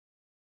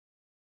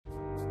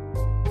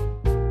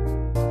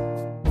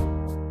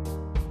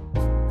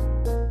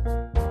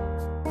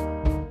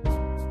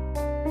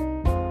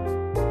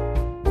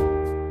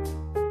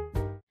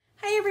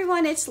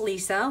everyone, it's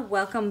Lisa.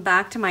 Welcome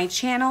back to my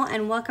channel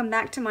and welcome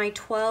back to my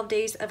 12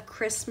 Days of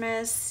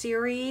Christmas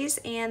series.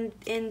 And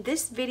in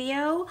this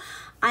video,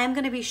 I'm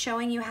going to be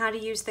showing you how to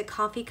use the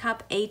coffee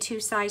cup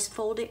A2 size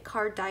folded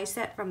card die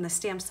set from the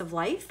Stamps of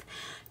Life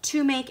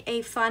to make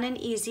a fun and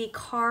easy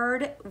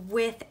card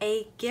with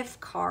a gift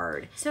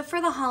card. So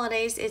for the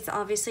holidays, it's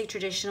obviously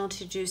traditional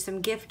to do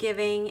some gift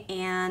giving,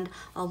 and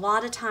a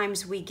lot of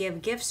times we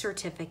give gift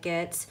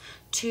certificates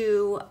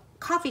to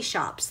coffee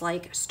shops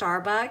like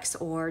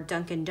Starbucks or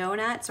Dunkin'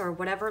 Donuts or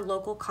whatever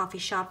local coffee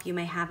shop you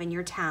may have in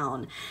your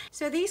town.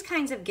 So these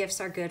kinds of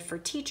gifts are good for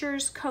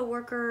teachers,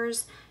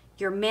 coworkers,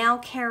 your mail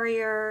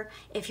carrier,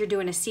 if you're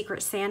doing a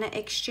Secret Santa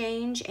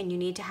exchange and you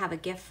need to have a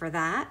gift for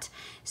that.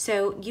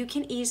 So you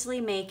can easily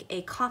make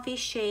a coffee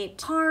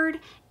shaped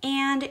card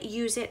and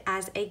use it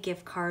as a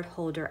gift card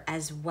holder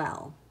as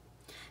well.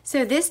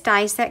 So this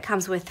die set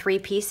comes with 3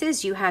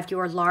 pieces. You have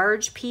your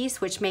large piece,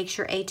 which makes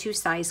your A2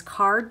 size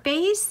card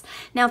base.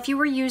 Now, if you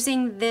were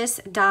using this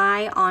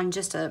die on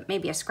just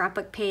maybe a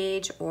scrapbook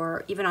page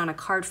or even on a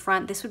card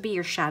front, this would be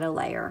your shadow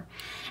layer.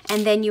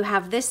 And then you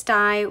have this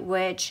die,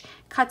 which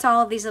cuts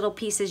all of these little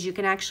pieces. You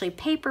can actually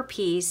paper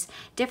piece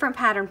different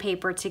pattern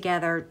paper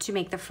together to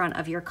make the front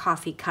of your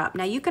coffee cup.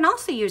 Now, you can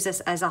also use this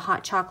as a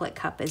hot chocolate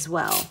cup as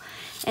well.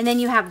 And then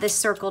you have this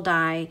circle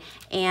die,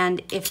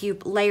 and if you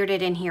layered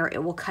it in here,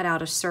 it will cut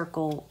out a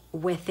circle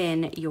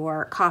within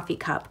your coffee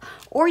cup.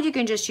 Or you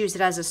can just use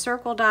it as a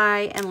circle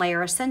die and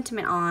layer a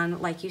sentiment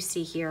on like you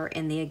see here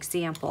in the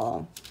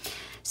example.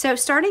 So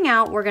starting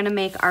out, we're gonna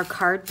make our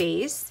card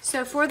base.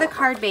 So for the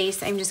card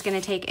base, I'm just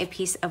gonna take a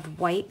piece of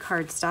white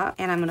cardstock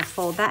and I'm gonna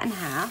fold that in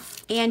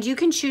half. And you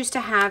can choose to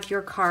have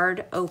your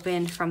card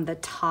open from the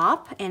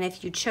top. And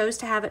if you chose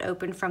to have it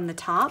open from the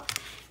top,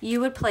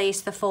 you would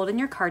place the fold in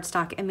your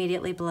cardstock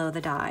immediately below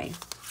the die.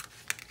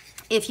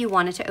 If you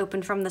wanted to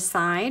open from the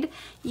side,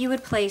 you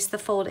would place the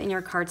fold in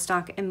your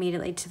cardstock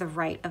immediately to the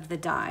right of the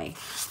die.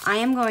 I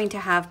am going to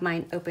have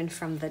mine open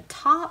from the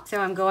top, so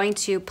I'm going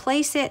to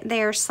place it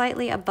there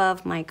slightly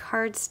above my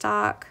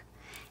cardstock,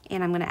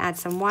 and I'm gonna add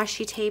some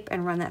washi tape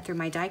and run that through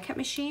my die cut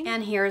machine.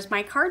 And here's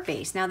my card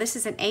base. Now this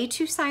is an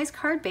A2 size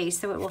card base,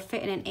 so it will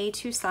fit in an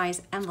A2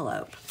 size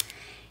envelope.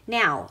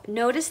 Now,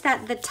 notice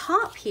that the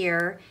top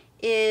here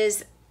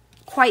is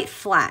quite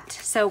flat.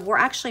 So we're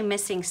actually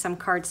missing some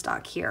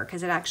cardstock here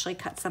because it actually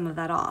cut some of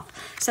that off.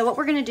 So what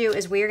we're gonna do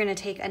is we are gonna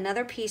take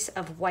another piece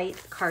of white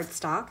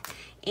cardstock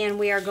and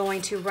we are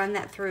going to run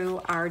that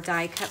through our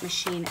die cut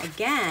machine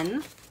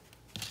again.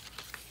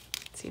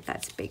 Let's see if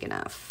that's big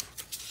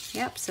enough.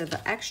 Yep, so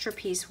the extra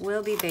piece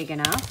will be big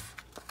enough.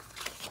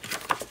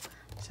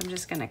 So I'm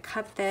just gonna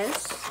cut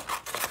this,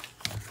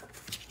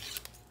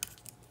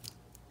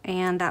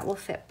 and that will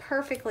fit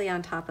perfectly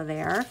on top of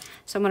there.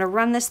 So I'm gonna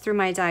run this through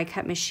my die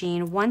cut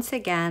machine once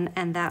again,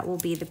 and that will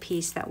be the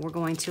piece that we're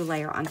going to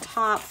layer on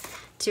top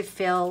to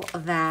fill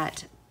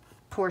that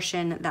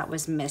portion that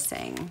was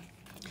missing.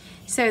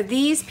 So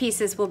these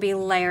pieces will be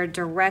layered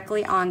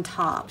directly on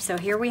top. So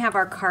here we have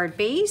our card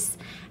base,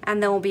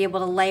 and then we'll be able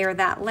to layer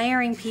that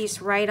layering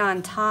piece right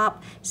on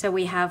top, so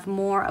we have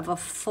more of a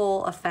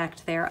full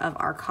effect there of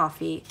our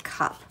coffee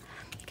cup.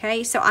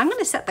 Okay, so I'm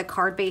gonna set the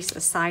card base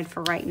aside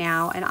for right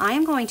now, and I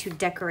am going to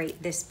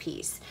decorate this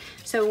piece.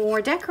 So when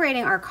we're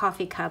decorating our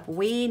coffee cup,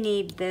 we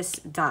need this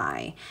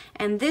die.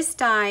 And this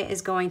die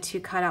is going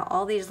to cut out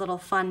all these little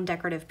fun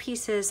decorative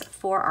pieces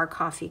for our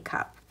coffee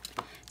cup.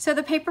 So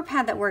the paper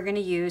pad that we're gonna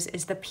use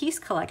is the Piece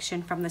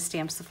Collection from the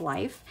Stamps of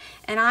Life.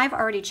 And I've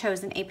already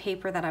chosen a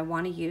paper that I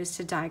wanna use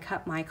to die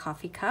cut my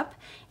coffee cup.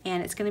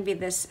 And it's gonna be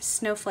this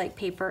Snowflake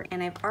paper,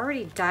 and I've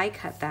already die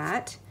cut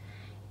that.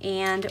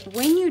 And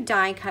when you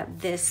die cut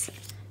this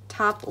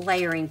top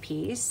layering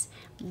piece,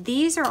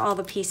 these are all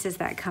the pieces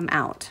that come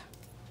out.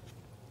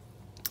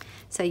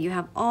 So you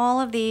have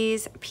all of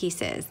these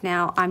pieces.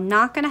 Now, I'm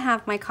not gonna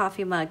have my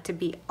coffee mug to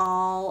be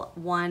all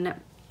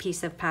one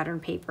piece of pattern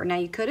paper. Now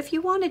you could if you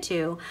wanted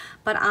to,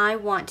 but I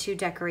want to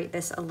decorate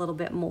this a little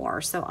bit more.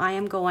 So I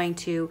am going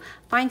to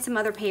find some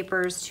other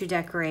papers to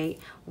decorate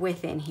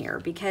within here,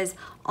 because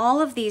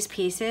all of these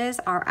pieces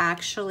are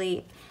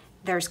actually,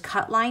 there's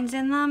cut lines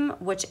in them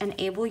which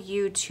enable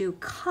you to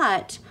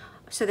cut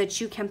so that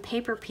you can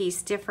paper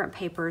piece different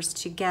papers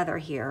together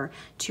here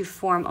to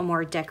form a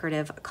more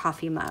decorative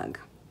coffee mug.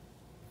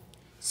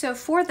 So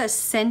for the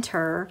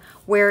center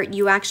where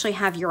you actually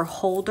have your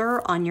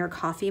holder on your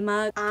coffee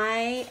mug,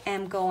 I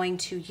am going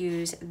to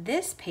use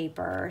this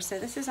paper. So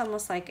this is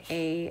almost like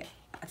a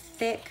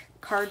thick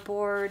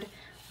cardboard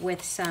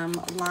with some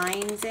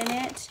lines in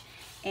it.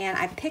 And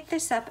I picked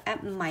this up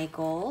at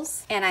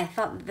Michael's, and I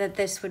thought that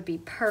this would be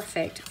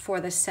perfect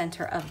for the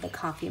center of the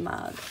coffee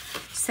mug.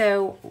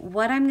 So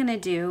what I'm gonna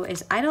do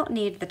is, I don't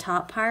need the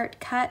top part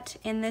cut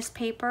in this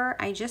paper,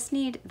 I just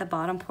need the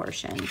bottom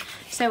portion.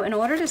 So in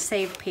order to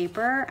save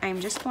paper, I'm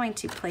just going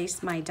to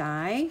place my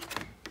die,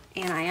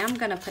 and I am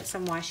gonna put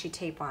some washi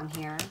tape on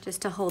here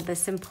just to hold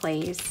this in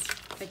place.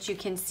 But you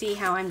can see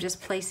how I'm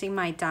just placing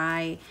my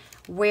die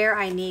where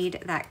I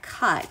need that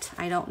cut.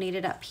 I don't need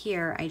it up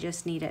here, I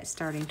just need it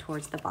starting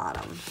towards the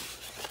bottom.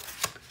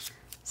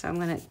 So I'm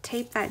gonna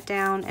tape that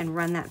down and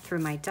run that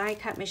through my die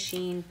cut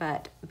machine,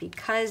 but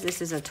because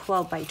this is a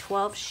 12 by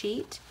 12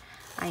 sheet,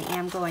 I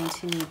am going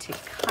to need to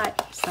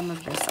cut some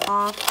of this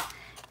off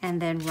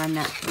and then run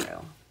that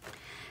through.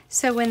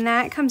 So when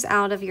that comes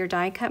out of your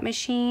die cut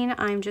machine,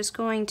 I'm just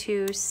going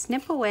to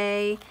snip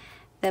away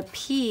the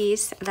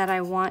piece that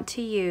I want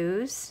to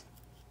use.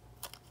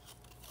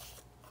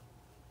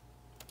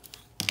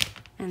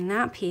 And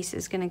that piece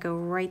is gonna go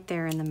right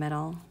there in the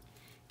middle.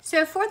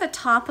 So for the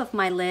top of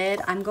my lid,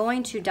 I'm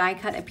going to die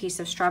cut a piece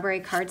of strawberry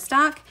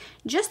cardstock,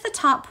 just the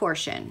top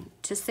portion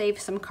to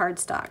save some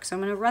cardstock. So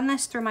I'm gonna run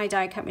this through my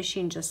die cut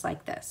machine just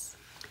like this.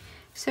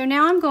 So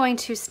now I'm going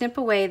to snip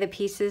away the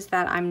pieces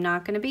that I'm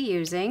not gonna be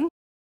using.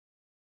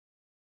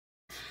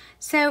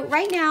 So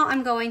right now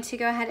I'm going to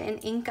go ahead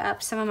and ink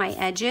up some of my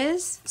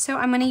edges. So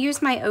I'm gonna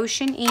use my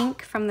ocean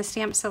ink from the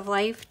Stamps of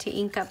Life to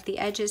ink up the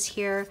edges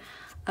here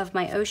of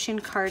my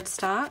ocean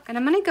cardstock. And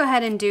I'm gonna go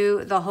ahead and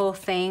do the whole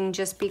thing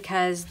just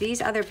because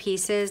these other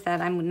pieces that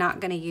I'm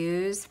not gonna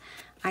use,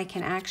 I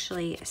can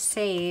actually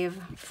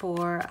save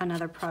for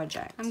another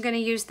project. I'm gonna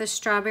use the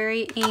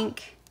strawberry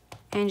ink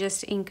and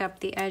just ink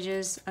up the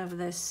edges of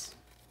this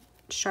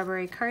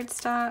strawberry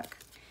cardstock.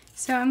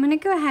 So I'm gonna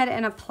go ahead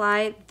and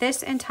apply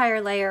this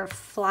entire layer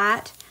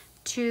flat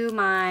to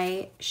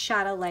my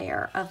shadow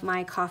layer of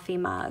my coffee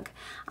mug.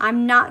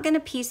 I'm not gonna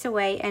piece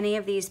away any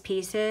of these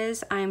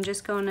pieces. I'm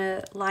just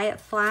gonna lie it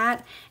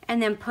flat and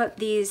then put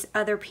these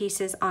other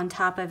pieces on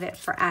top of it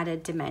for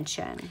added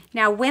dimension.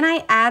 Now, when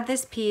I add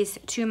this piece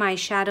to my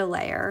shadow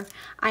layer,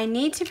 I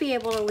need to be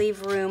able to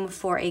leave room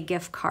for a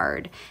gift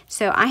card.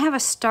 So I have a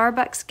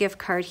Starbucks gift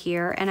card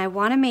here and I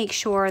wanna make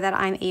sure that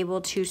I'm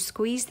able to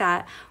squeeze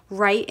that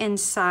right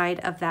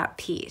inside of that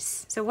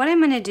piece. So what I'm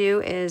gonna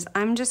do is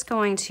I'm just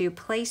going to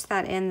place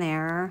that in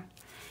there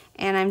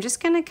and I'm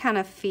just gonna kind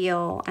of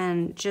feel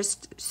and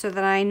just so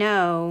that I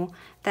know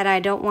that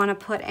I don't wanna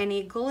put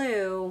any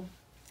glue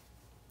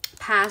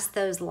past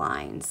those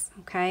lines,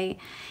 okay?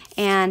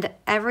 And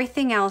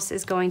everything else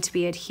is going to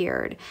be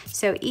adhered.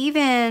 So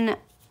even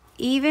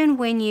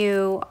when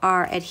you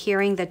are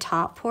adhering the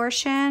top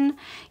portion,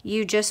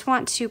 you just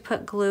want to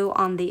put glue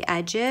on the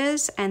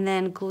edges and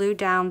then glue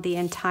down the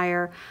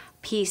entire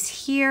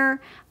piece here,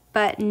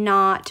 but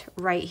not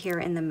right here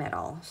in the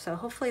middle. So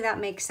hopefully that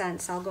makes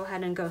sense. I'll go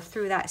ahead and go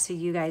through that so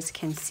you guys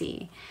can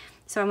see.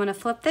 So I'm gonna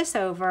flip this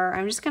over.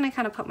 I'm just gonna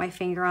kind of put my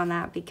finger on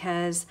that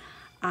because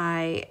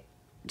I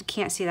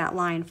can't see that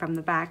line from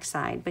the back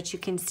side, but you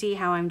can see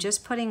how I'm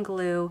just putting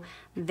glue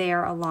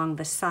there along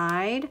the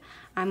side.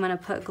 I'm gonna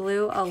put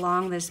glue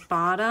along this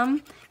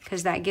bottom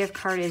because that gift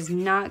card is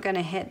not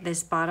gonna hit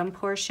this bottom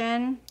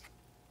portion.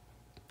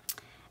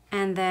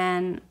 And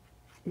then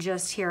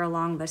just here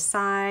along the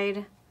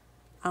side,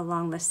 and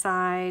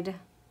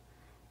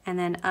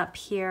then up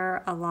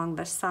here along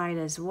the side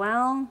as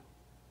well.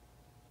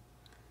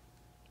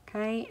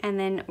 Okay, and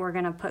then we're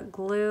gonna put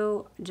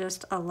glue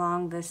just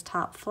along this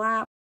top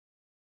flap.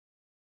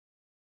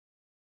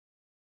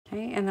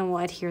 Okay, and then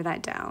we'll adhere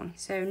that down.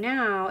 So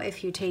now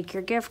if you take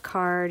your gift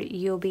card,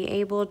 you'll be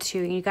able to,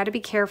 you gotta be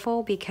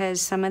careful because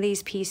some of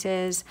these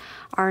pieces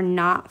are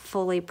not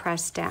fully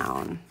pressed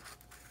down.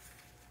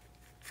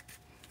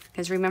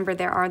 Because remember,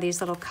 there are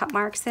these little cut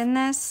marks in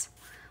this,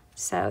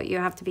 so you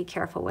have to be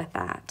careful with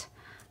that.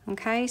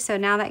 Okay, so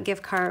now that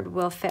gift card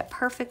will fit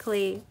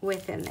perfectly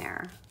within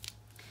there.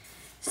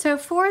 So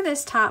for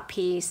this top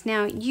piece,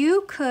 now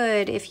you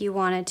could, if you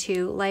wanted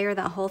to, layer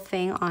that whole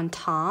thing on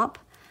top,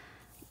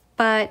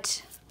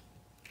 but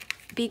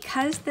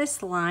because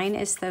this line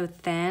is so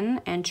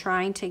thin and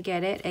trying to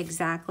get it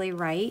exactly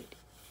right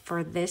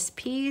for this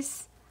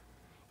piece,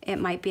 it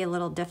might be a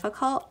little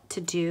difficult to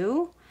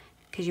do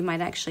because you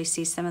might actually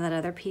see some of that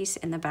other piece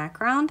in the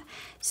background.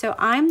 So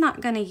I'm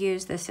not gonna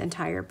use this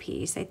entire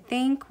piece. I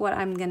think what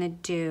I'm gonna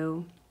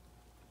do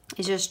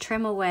is just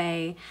trim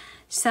away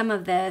some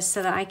of this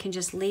so that I can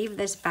just leave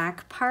this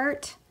back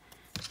part,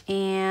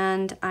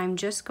 and I'm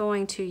just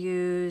going to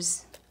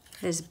use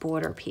this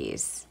border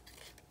piece.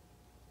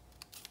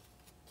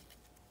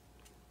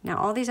 Now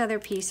all these other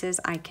pieces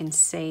I can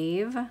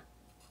save.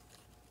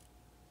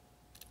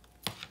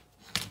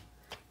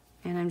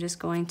 And I'm just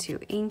going to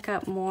ink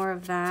up more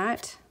of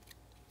that.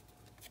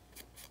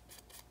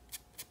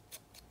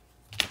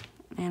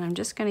 And I'm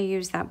just gonna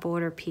use that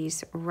border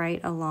piece right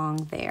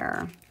along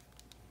there.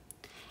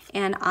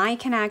 And I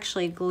can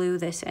actually glue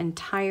this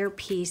entire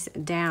piece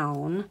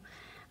down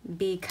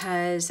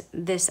because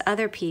this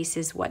other piece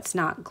is what's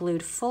not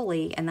glued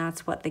fully, and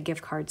that's what the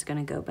gift card's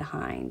gonna go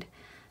behind.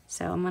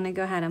 So I'm gonna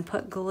go ahead and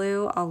put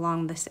glue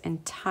along this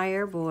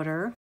entire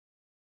border,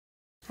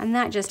 and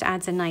that just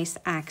adds a nice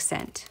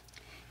accent.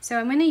 So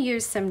I'm gonna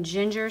use some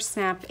ginger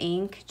snap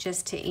ink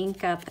just to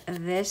ink up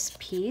this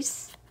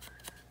piece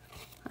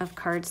of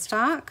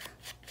cardstock.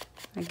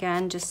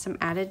 Again, just some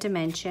added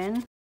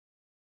dimension.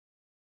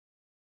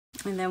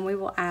 And then we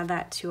will add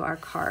that to our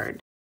card.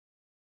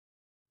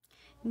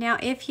 Now,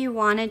 if you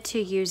wanted to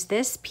use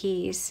this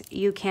piece,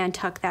 you can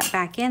tuck that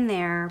back in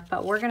there,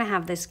 but we're gonna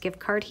have this gift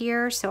card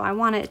here, so I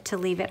want it to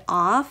leave it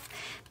off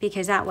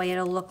because that way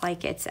it'll look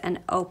like it's an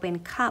open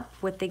cup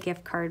with the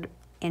gift card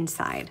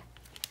inside.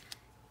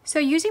 So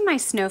using my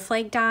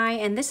Snowflake die,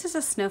 and this is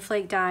a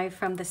Snowflake die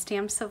from the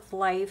Stamps of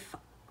Life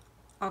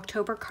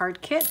October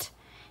card kit.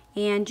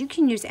 And you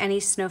can use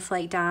any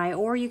snowflake die,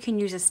 or you can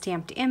use a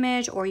stamped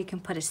image, or you can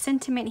put a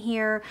sentiment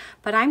here,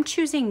 but I'm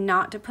choosing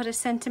not to put a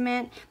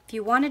sentiment. If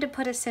you wanted to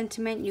put a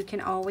sentiment, you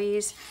can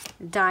always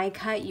die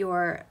cut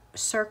your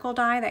circle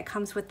die that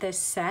comes with this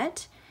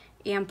set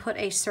and put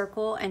a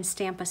circle and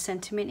stamp a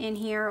sentiment in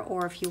here,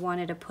 or if you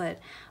wanted to put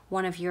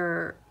one of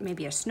your,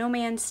 maybe a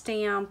snowman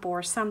stamp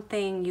or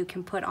something, you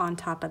can put on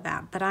top of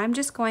that. But I'm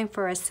just going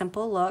for a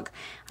simple look.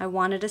 I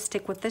wanted to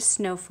stick with the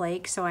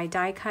snowflake, so I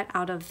die cut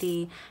out of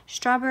the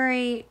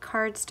strawberry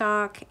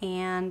cardstock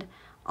and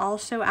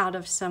also out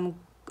of some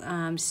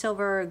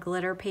silver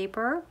glitter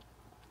paper.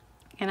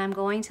 And I'm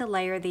going to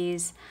layer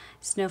these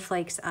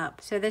snowflakes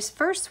up. So this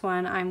first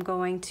one, I'm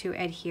going to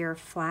adhere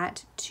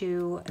flat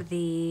to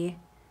the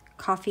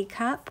coffee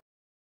cup.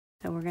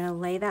 So we're gonna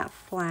lay that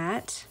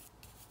flat.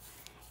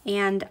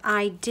 And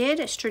I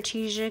did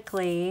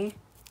strategically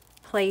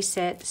place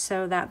it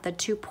so that the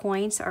 2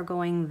 points are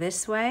going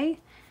this way,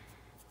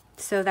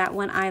 so that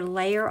when I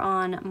layer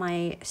on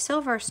my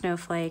silver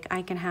snowflake,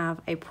 I can have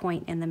a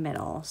point in the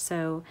middle.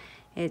 So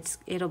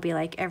it'll be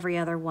like every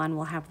other one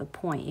will have the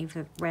point. You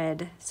have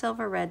red,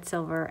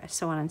 silver,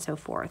 so on and so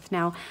forth.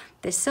 Now,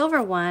 the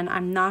silver one,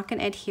 I'm not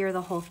gonna adhere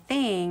the whole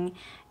thing.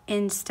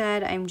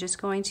 Instead, I'm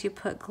just going to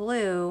put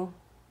glue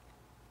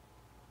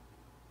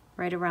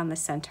right around the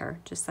center,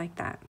 just like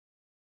that.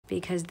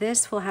 Because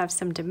this will have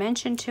some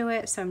dimension to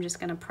it, so I'm just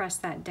gonna press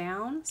that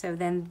down. So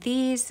then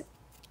these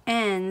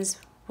ends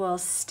will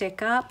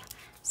stick up,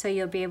 so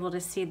you'll be able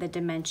to see the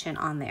dimension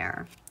on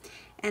there.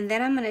 And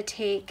then I'm gonna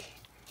take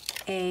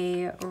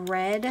a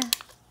red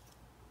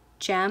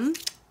gem,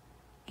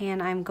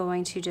 and I'm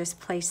going to just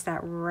place that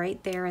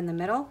right there in the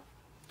middle.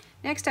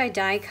 Next, I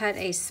die cut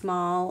a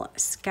small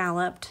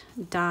scalloped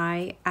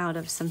die out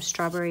of some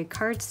strawberry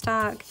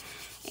cardstock,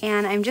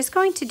 and I'm just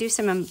going to do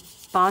some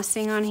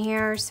embossing on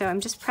here. So I'm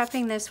just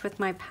prepping this with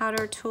my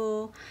powder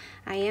tool.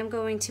 I am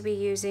going to be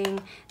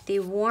using the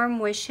Warm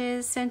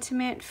Wishes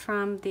sentiment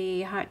from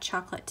the Hot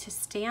Chocolate to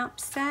Stamp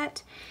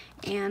set,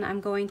 and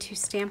I'm going to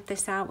stamp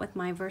this out with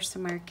my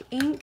Versamark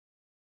ink.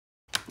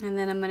 And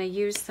then I'm going to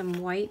use some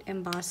white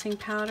embossing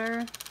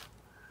powder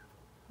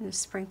and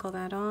sprinkle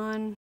that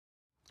on.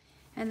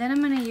 And then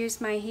I'm going to use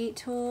my heat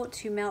tool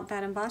to melt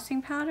that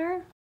embossing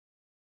powder.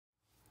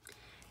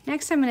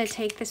 Next, I'm going to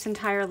take this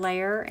entire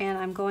layer and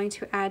I'm going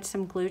to add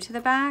some glue to the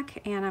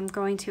back, and I'm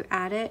going to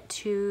add it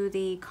to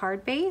the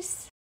card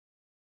base.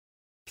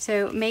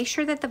 So make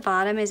sure that the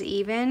bottom is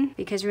even,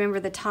 because remember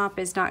the top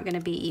is not going to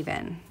be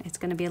even. It's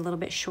going to be a little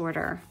bit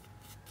shorter.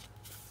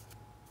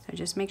 So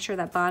just make sure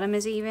that bottom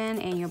is even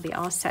and you'll be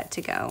all set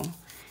to go.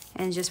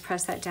 And just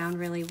press that down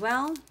really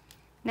well.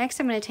 Next,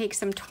 I'm going to take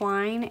some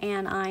twine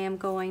and I am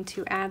going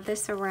to add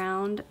this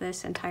around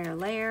this entire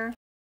layer.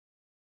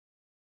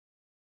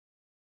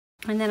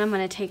 And then I'm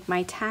going to take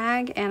my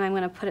tag and I'm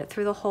going to put it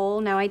through the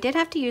hole. Now, I did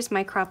have to use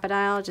my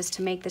Crop-A-Dile just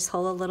to make this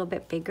hole a little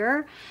bit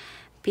bigger,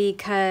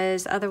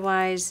 because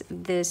otherwise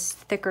this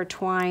thicker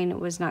twine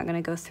was not going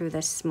to go through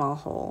this small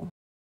hole.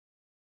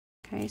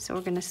 Okay, so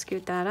we're going to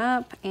scoot that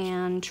up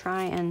and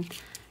try and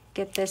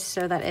get this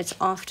so that it's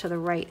off to the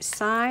right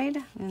side.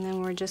 And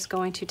then we're just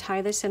going to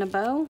tie this in a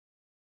bow.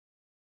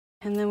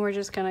 And then we're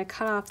just going to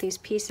cut off these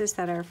pieces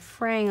that are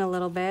fraying a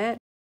little bit.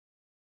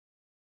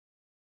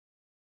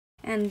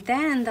 And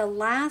then the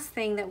last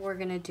thing that we're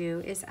going to do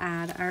is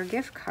add our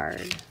gift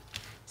card.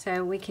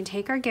 So we can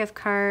take our gift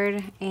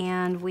card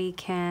and we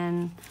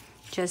can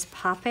just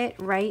pop it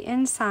right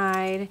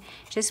inside.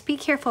 Just be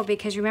careful,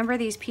 because remember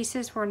these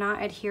pieces were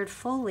not adhered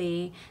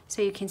fully,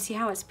 so you can see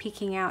how it's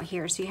peeking out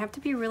here. So you have to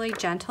be really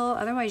gentle,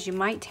 otherwise you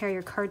might tear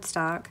your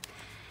cardstock.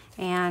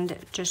 And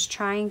just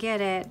try and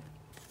get it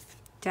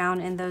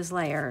down in those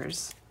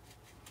layers.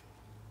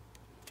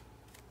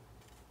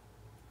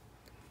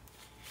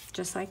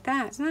 Just like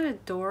that. Isn't that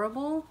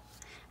adorable?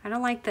 I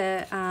don't like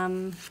the,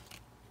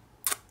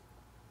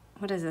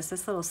 what is this?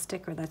 This little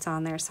sticker that's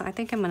on there. So I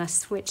think I'm gonna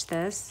switch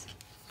this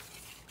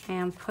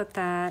and put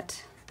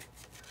that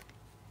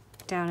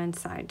down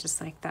inside just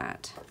like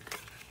that.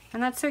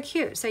 And that's so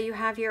cute. So you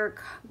have your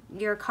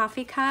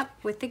coffee cup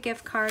with the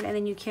gift card, and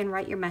then you can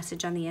write your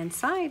message on the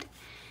inside.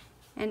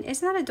 And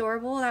isn't that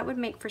adorable? That would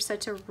make for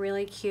such a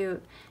really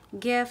cute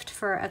gift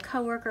for a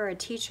coworker, a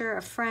teacher,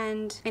 a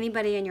friend,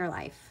 anybody in your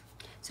life.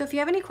 So if you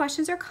have any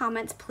questions or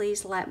comments,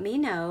 please let me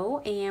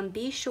know, and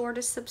be sure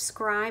to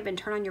subscribe and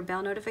turn on your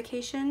bell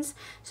notifications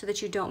so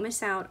that you don't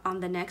miss out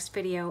on the next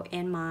video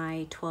in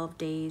my 12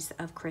 Days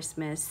of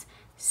Christmas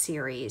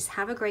series.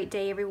 Have a great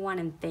day, everyone,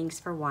 and thanks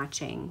for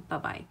watching.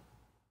 Bye-bye.